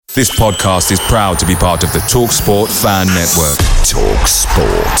This podcast is proud to be part of the TalkSport Fan Network.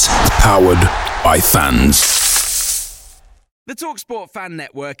 TalkSport. Powered by fans. The TalkSport Fan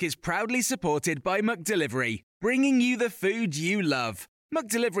Network is proudly supported by McDelivery, bringing you the food you love.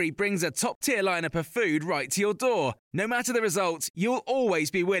 McDelivery brings a top-tier lineup of food right to your door. No matter the result, you'll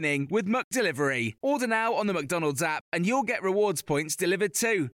always be winning with McDelivery. Order now on the McDonald's app and you'll get rewards points delivered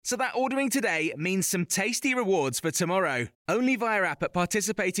too. So that ordering today means some tasty rewards for tomorrow. Only via app at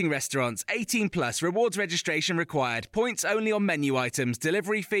participating restaurants. 18 plus. Rewards registration required. Points only on menu items.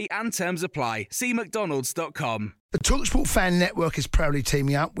 Delivery fee and terms apply. See mcdonalds.com. The TalkSport Fan Network is proudly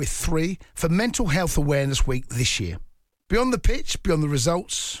teaming up with 3 for Mental Health Awareness Week this year. Beyond the pitch, beyond the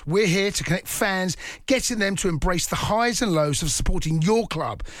results, we're here to connect fans, getting them to embrace the highs and lows of supporting your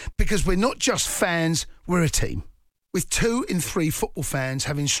club, because we're not just fans, we're a team. With 2 in 3 football fans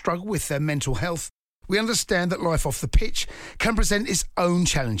having struggled with their mental health, we understand that life off the pitch can present its own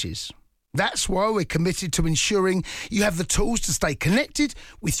challenges. That's why we're committed to ensuring you have the tools to stay connected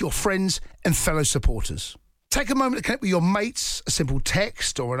with your friends and fellow supporters. Take a moment to connect with your mates. A simple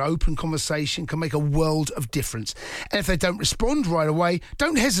text or an open conversation can make a world of difference. And if they don't respond right away,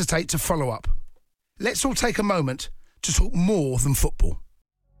 don't hesitate to follow up. Let's all take a moment to talk more than football.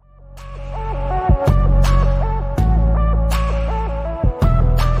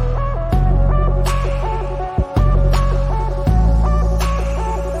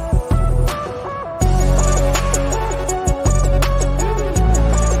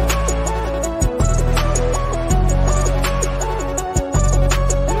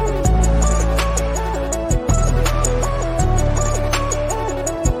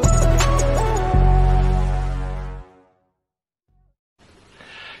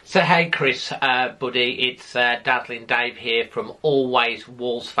 So hey Chris, buddy, it's Dazzling Dave here from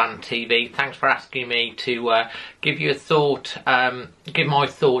AlwaysWolves Fan TV. Thanks for asking me to give you a thought, give my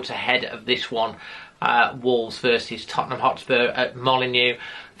thoughts ahead of this one, Wolves versus Tottenham Hotspur at Molineux.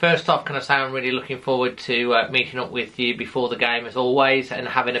 First off, can I say I'm really looking forward to meeting up with you before the game as always and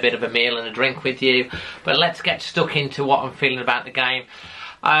having a bit of a meal and a drink with you. But let's get stuck into what I'm feeling about the game.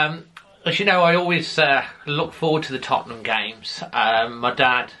 As you know, I always look forward to the Tottenham games. My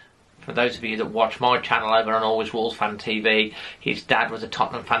dad, for those of you that watch my channel over on AlwaysWolves Fan TV, his dad was a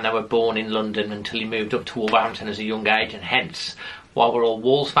Tottenham fan. They were born in London until he moved up to Wolverhampton as a young age, and hence why we're all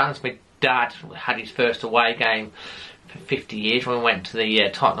Wolves fans. My dad had his first away game for 50 years when we went to the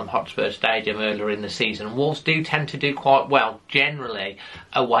Tottenham Hotspur Stadium earlier in the season. Wolves do tend to do quite well, generally,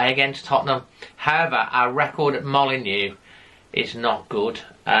 away against Tottenham. However, our record at Molineux is not good.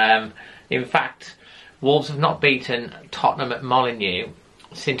 In fact, Wolves have not beaten Tottenham at Molineux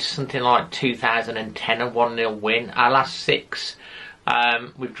since something like 2010, a 1-0 win. Our last 6,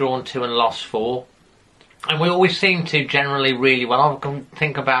 we've drawn 2 and lost 4. And we always seem to generally really well. I can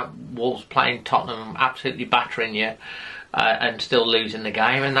think about Wolves playing Tottenham, absolutely battering you, and still losing the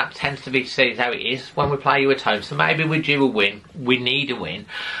game. And that tends to be seen how it is when we play you at home. So maybe we're due a win. We need a win.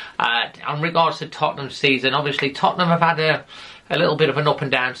 In regards to Tottenham's season, obviously Tottenham have had a little bit of an up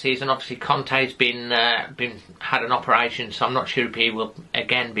and down season. Obviously Conte's had an operation, so I'm not sure if he will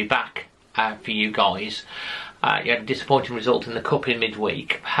again be back for you guys. You had a disappointing result in the Cup in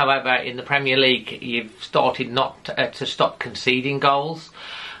midweek. However, in the Premier League, you've started not to stop conceding goals,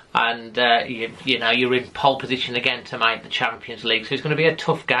 and you're in pole position again to make the Champions League. So it's going to be a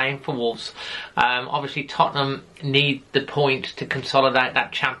tough game for Wolves. Obviously, Tottenham need the point to consolidate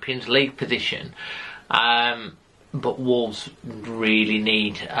that Champions League position. But Wolves really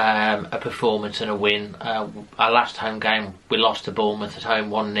need a performance and a win. Our last home game, we lost to Bournemouth at home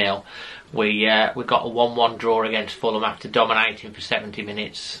 1-0. We got a 1-1 draw against Fulham after dominating for 70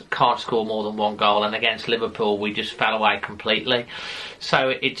 minutes. Can't score more than 1 goal, and against Liverpool we just fell away completely.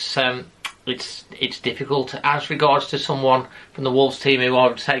 So it's difficult. As regards to someone from the Wolves team who I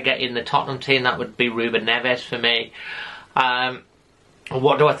would say get in the Tottenham team, that would be Rúben Neves for me.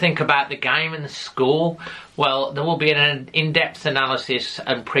 What do I think about the game and the score? Well, there will be an in-depth analysis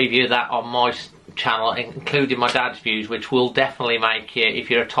and preview of that on my channel, including my dad's views, which will definitely make you, if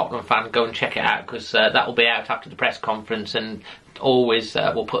you're a Tottenham fan, go and check it out, because that will be out after the press conference and always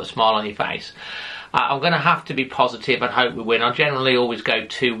will put a smile on your face. I'm going to have to be positive and hope we win. I generally always go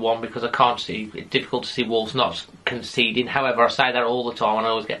 2-1 because I can't see, it's difficult to see Wolves not conceding. However, I say that all the time and I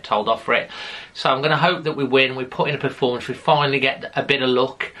always get told off for it. So I'm going to hope that we win, we put in a performance, we finally get a bit of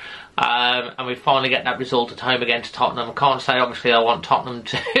luck. and we finally get that result at home against Tottenham. I can't say obviously I want Tottenham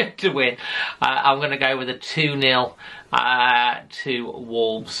to win. I'm going to go with a 2-0 to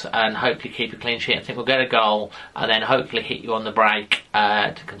Wolves and hopefully keep a clean sheet. I think we'll get a goal and then hopefully hit you on the break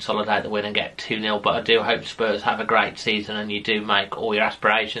to consolidate the win and get 2-0. But I do hope Spurs have a great season and you do make all your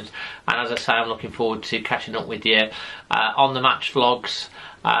aspirations. And as I say, I'm looking forward to catching up with you on the match vlogs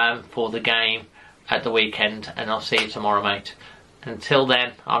for the game at the weekend, and I'll see you tomorrow, mate. Until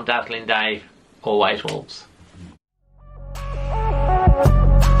then, I'm Dazzling Dave, always Wolves.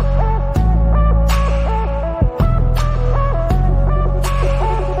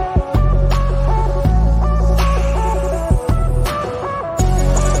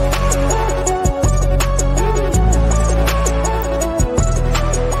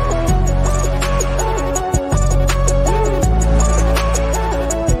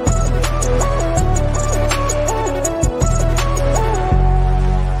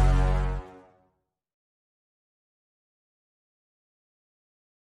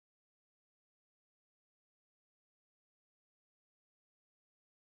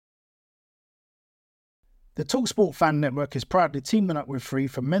 The TalkSport Fan Network is proudly teaming up with Free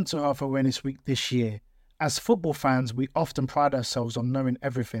for Mental Health Awareness Week this year. As football fans, we often pride ourselves on knowing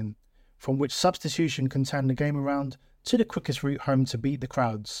everything, from which substitution can turn the game around to the quickest route home to beat the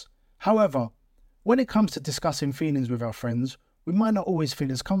crowds. However, when it comes to discussing feelings with our friends, we might not always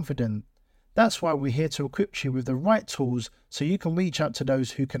feel as confident. That's why we're here to equip you with the right tools so you can reach out to those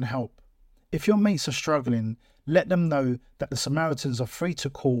who can help. If your mates are struggling, let them know that the Samaritans are free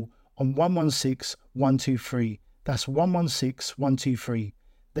to call on 116 123. That's 116 123.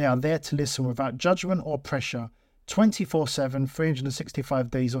 They are there to listen without judgment or pressure, 24/7, 365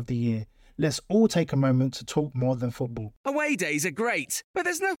 days of the year. Let's all take a moment to talk more than football. Away days are great, but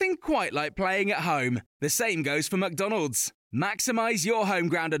there's nothing quite like playing at home. The same goes for McDonald's. Maximise your home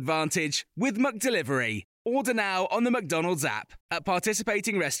ground advantage with McDelivery. Order now on the McDonald's app. At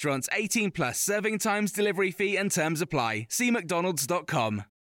participating restaurants, 18 plus serving times, delivery fee and terms apply. See mcdonalds.com.